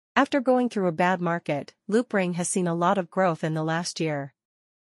After going through a bad market, Loopring has seen a lot of growth in the last year.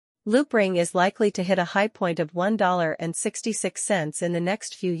 Loopring is likely to hit a high point of $1.66 in the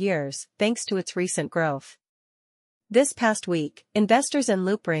next few years, thanks to its recent growth. This past week, investors in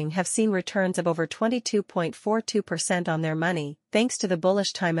Loopring have seen returns of over 22.42% on their money, thanks to the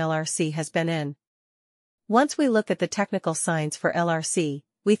bullish time LRC has been in. Once we look at the technical signs for LRC,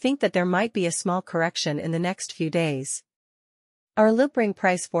 we think that there might be a small correction in the next few days. Our Loopring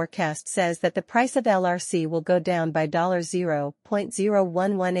price forecast says that the price of LRC will go down by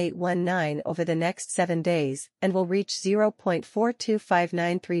 $0.011819 over the next 7 days and will reach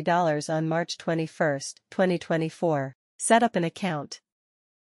 $0.42593 on March 21, 2024. Set up an account.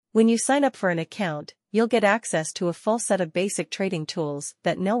 When you sign up for an account, you'll get access to a full set of basic trading tools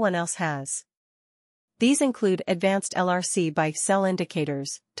that no one else has. These include advanced LRC buy-sell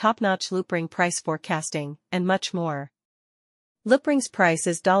indicators, top-notch Loopring price forecasting, and much more. Loopring's price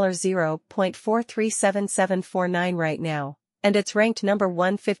is $0.437749 right now, and it's ranked number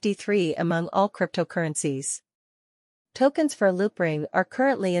 153 among all cryptocurrencies. Tokens for Loopring are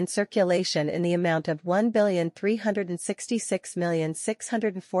currently in circulation in the amount of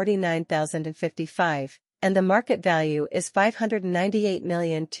 1,366,649,055, and the market value is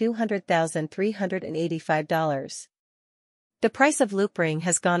 $598,200,385. The price of Loopring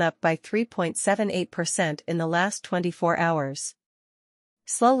has gone up by 3.78% in the last 24 hours.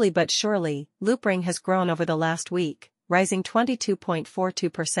 Slowly but surely, Loopring has grown over the last week, rising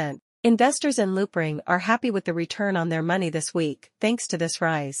 22.42%. Investors in Loopring are happy with the return on their money this week, thanks to this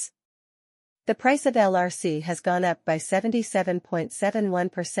rise. The price of LRC has gone up by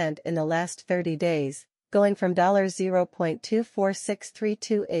 77.71% in the last 30 days, going from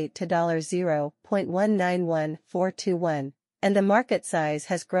 $0.246328 to $0.191421. And the market size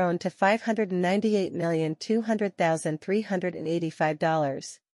has grown to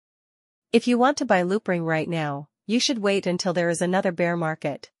 $598,200,385. If you want to buy Loopring right now, you should wait until there is another bear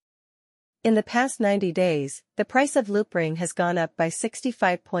market. In the past 90 days, the price of Loopring has gone up by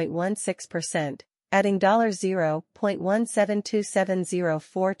 65.16%, adding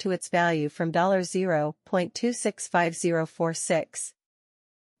 $0.172704 to its value from $0.265046.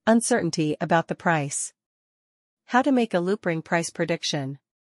 Uncertainty about the price. How to make a Loopring price prediction.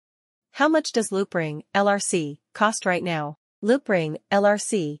 How much does Loopring, LRC, cost right now? Loopring,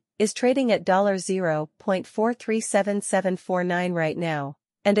 LRC, is trading at $0.437749 right now,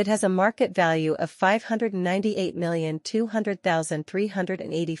 and it has a market value of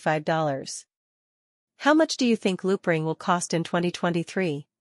 $598,200,385. How much do you think Loopring will cost in 2023?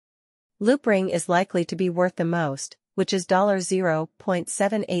 Loopring is likely to be worth the most, which is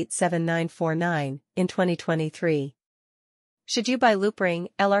 $0.787949 in 2023. Should you buy Loopring,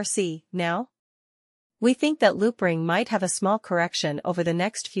 LRC, now? We think that Loopring might have a small correction over the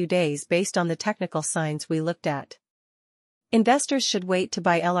next few days based on the technical signs we looked at. Investors should wait to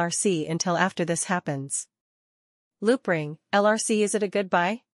buy LRC until after this happens. Loopring, LRC, is it a good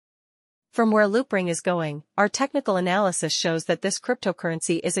buy? From where Loopring is going, our technical analysis shows that this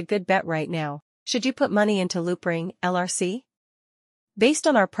cryptocurrency is a good bet right now. Should you put money into Loopring, LRC? Based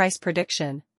on our price prediction,